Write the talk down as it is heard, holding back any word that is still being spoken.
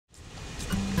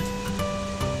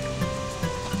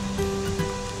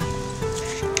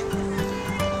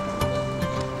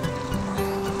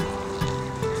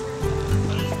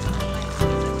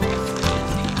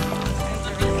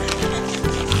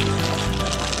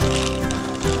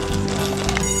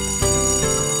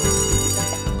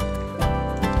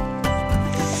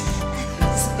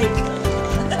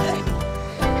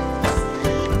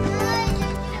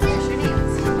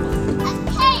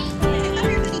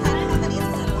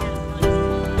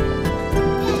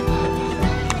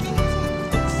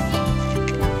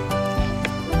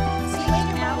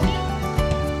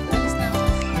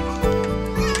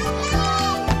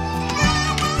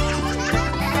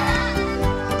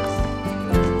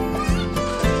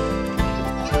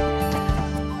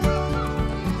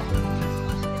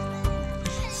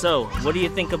So, what do you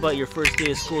think about your first day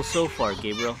of school so far,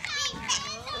 Gabriel?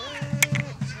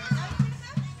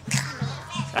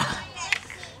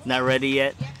 Not ready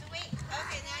yet?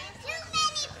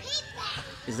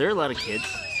 Is there a lot of kids?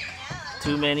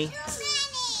 Too many?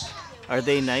 Are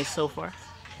they nice so far?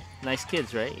 Nice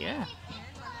kids, right? Yeah.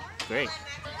 Great.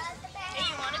 Hey,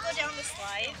 you want to go down the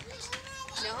slide?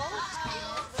 No?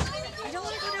 You don't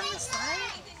want to go down the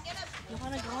slide? You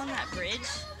want to go on that bridge?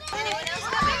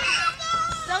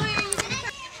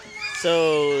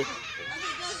 So,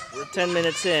 we're 10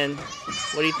 minutes in.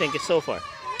 What do you think is so far?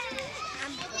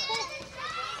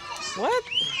 What?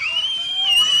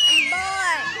 I'm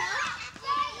bored.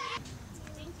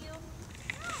 Thank you.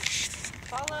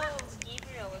 Follow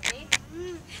Gabriel, okay?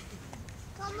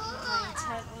 Come on.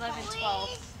 10, 11,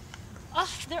 12. Oh,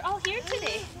 they're all here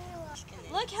today.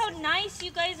 Look how nice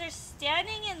you guys are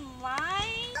standing in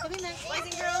line. Come in, boys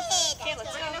and girls. Okay,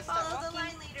 let's We're go. gonna follow the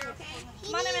line leader, okay?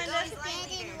 Come on, Amanda.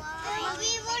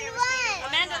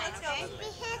 Amanda, let's go.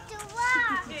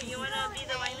 Here, you want to be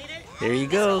the line leader? There you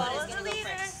go. Follow the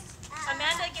leader.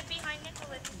 Amanda, get behind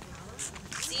Nicholas.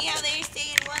 See how they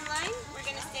stay in one line? We're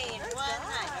gonna stay in one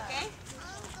line, okay?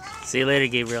 See you later,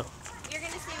 Gabriel. You're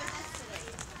gonna stay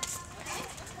with us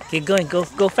today. Keep going.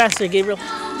 Go faster, Gabriel.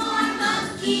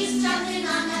 Monkeys jumping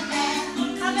on the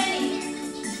bed. How many?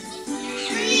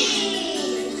 3.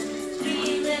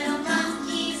 3 little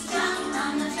monkeys jumped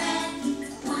on the bed.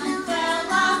 One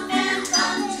fell off and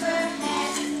bumped her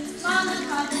head. Mama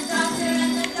called the doctor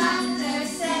and the doctor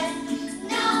said,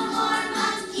 no more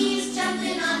monkeys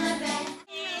jumping on the bed.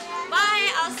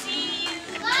 Bye, I'll see you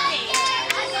Monday.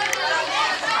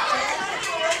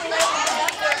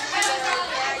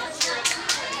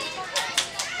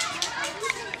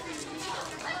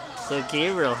 So,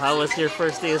 Gabriel, how was your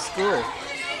first day of school?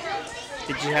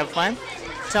 Did you have fun?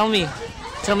 Tell me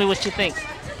what you think.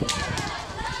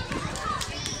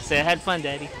 Say, I had fun,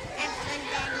 Daddy.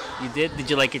 You did? Did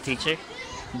you like your teacher?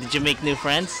 Did you make new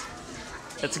friends?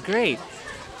 That's great.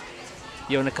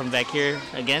 You want to come back here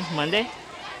again Monday?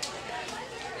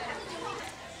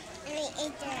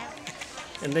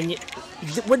 And then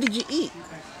what did you eat?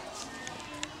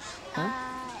 Huh?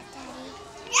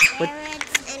 What?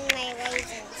 Carrots and my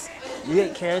raisins. You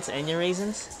ate carrots and your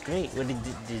raisins? Great. What did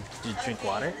you drink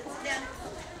water?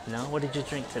 No? What did you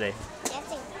drink today?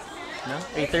 Nothing. No?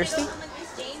 Are you thirsty?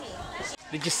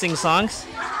 Did you sing songs?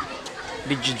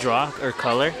 Did you draw or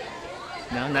color?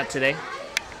 No, not today?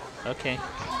 Okay.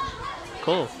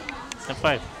 Cool. High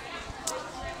five.